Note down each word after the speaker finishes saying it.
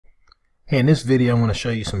Hey, in this video, I'm going to show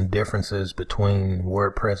you some differences between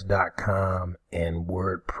WordPress.com and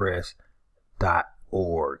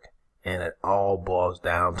wordpress.org. And it all boils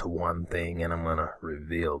down to one thing, and I'm going to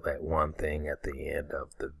reveal that one thing at the end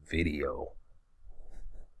of the video.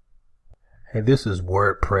 Hey, this is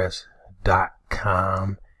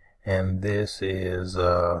WordPress.com, and this is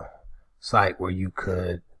a site where you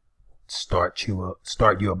could start you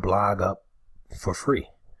a blog up for free.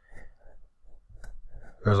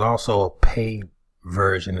 There's also a paid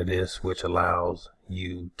version of this which allows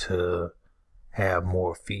you to have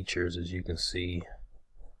more features, as you can see.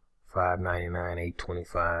 $5.99,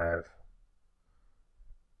 $8.25,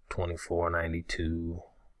 $24.92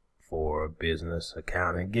 for a business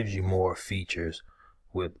account. It gives you more features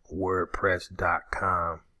with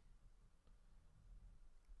WordPress.com.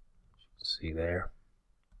 See there.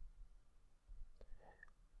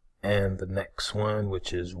 And the next one,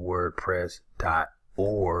 which is WordPress.org,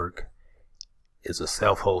 is a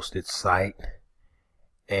self-hosted site,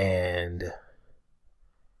 and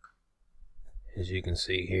as you can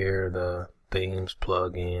see here, the themes,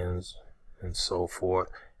 plugins, and so forth.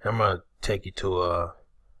 I'm going to take you to a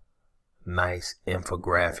nice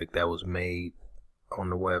infographic that was made on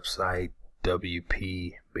the website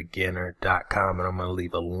wpbeginner.com, and I'm going to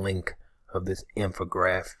leave a link of this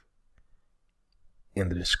infographic in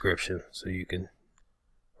the description so you can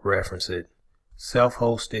reference it.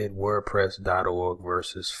 Self-hosted WordPress.org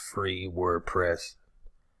versus free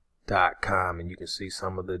WordPress.com, and you can see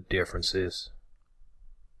some of the differences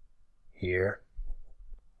here.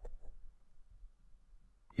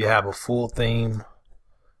 You have a full theme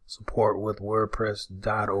support with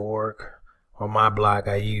WordPress.org. On my blog,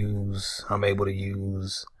 I'm able to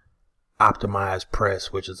use Optimized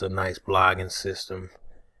Press, which is a nice blogging system.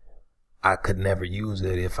 I could never use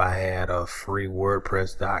it if I had a free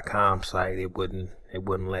WordPress.com site. It wouldn't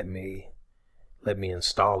let me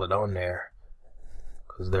install it on there,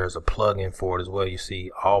 because there's a plugin for it as well. You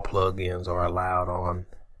see, all plugins are allowed on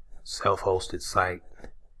self-hosted site.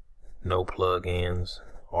 No plugins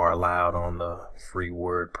are allowed on the free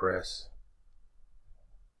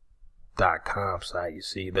WordPress.com site. You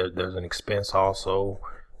see, there's an expense also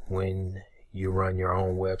when you run your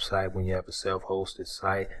own website, when you have a self-hosted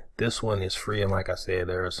site. This one is free, and like I said,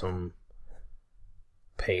 there are some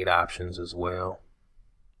paid options as well.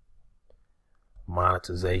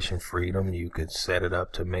 Monetization freedom, you could set it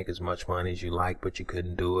up to make as much money as you like, but you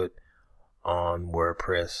couldn't do it on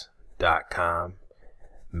WordPress.com.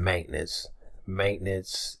 Maintenance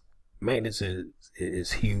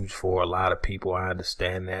is huge for a lot of people. I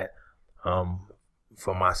understand that.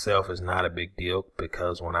 For myself, it's not a big deal,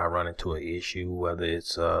 because when I run into an issue, whether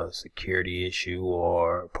it's a security issue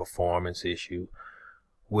or a performance issue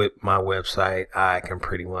with my website, I can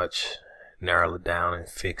pretty much narrow it down and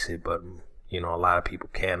fix it. But you know, a lot of people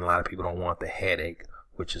can. A lot of people don't want the headache,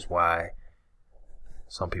 which is why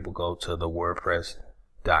some people go to the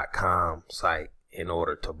WordPress.com site in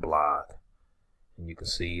order to blog. And you can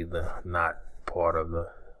see the not part of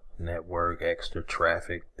the network extra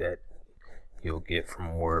traffic that you'll get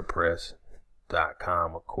from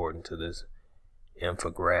WordPress.com according to this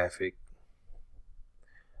infographic.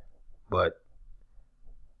 But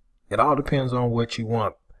it all depends on what you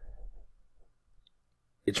want.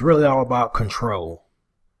 It's really all about control,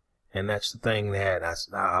 and that's the thing that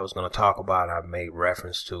I was going to talk about. I made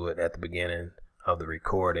reference to it at the beginning of the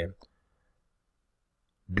recording.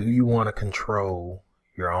 Do you want to control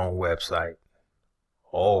your own website?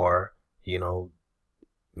 Or, you know,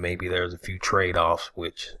 maybe there's a few trade-offs,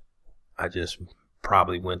 which I just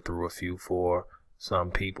probably went through a few for some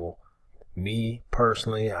people. Me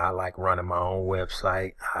personally, I like running my own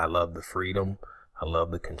website. I love the freedom. I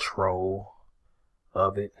love the control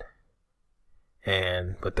of it.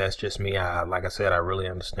 But that's just me. Like I said, I really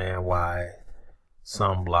understand why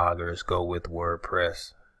some bloggers go with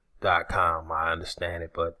WordPress.com. I understand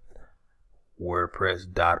it, but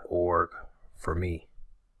WordPress.org for me.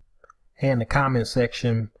 In the comment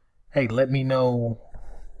section, hey, let me know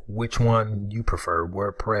which one you prefer,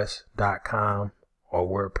 WordPress.com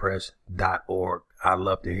or WordPress.org. I'd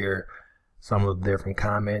love to hear some of the different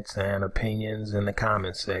comments and opinions in the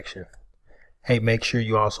comment section. Hey, make sure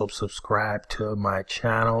you also subscribe to my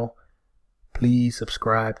channel. Please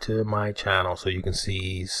subscribe to my channel so you can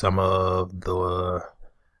see some of the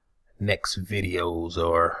next videos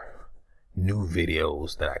or new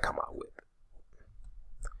videos that I come out with.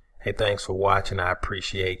 Hey, thanks for watching. I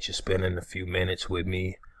appreciate you spending a few minutes with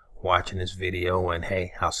me watching this video, and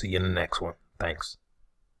hey, I'll see you in the next one. Thanks.